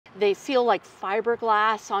They feel like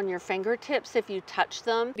fiberglass on your fingertips if you touch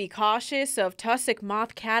them. Be cautious of tussock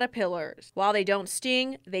moth caterpillars. While they don't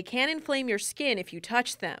sting, they can inflame your skin if you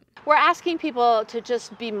touch them. We're asking people to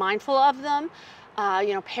just be mindful of them.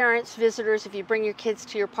 Parents, visitors, if you bring your kids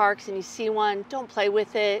to your parks and you see one, don't play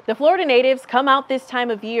with it. The Florida natives come out this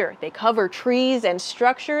time of year. They cover trees and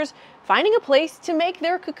structures, finding a place to make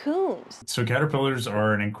their cocoons. So caterpillars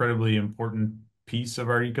are an incredibly important piece of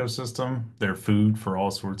our ecosystem. They're food for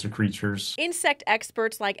all sorts of creatures. Insect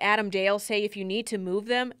experts like Adam Dale say if you need to move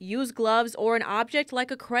them, use gloves or an object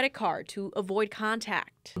like a credit card to avoid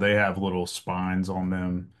contact. They have little spines on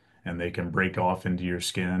them and they can break off into your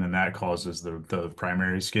skin, and that causes the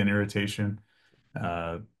primary skin irritation.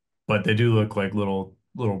 But they do look like little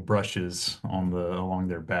brushes along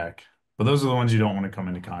their back. But those are the ones you don't want to come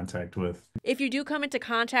into contact with. If you do come into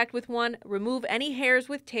contact with one, remove any hairs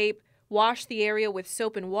with tape, wash the area with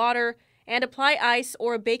soap and water, and apply ice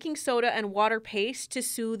or a baking soda and water paste to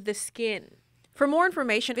soothe the skin. For more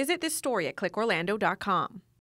information, visit this story at clickorlando.com.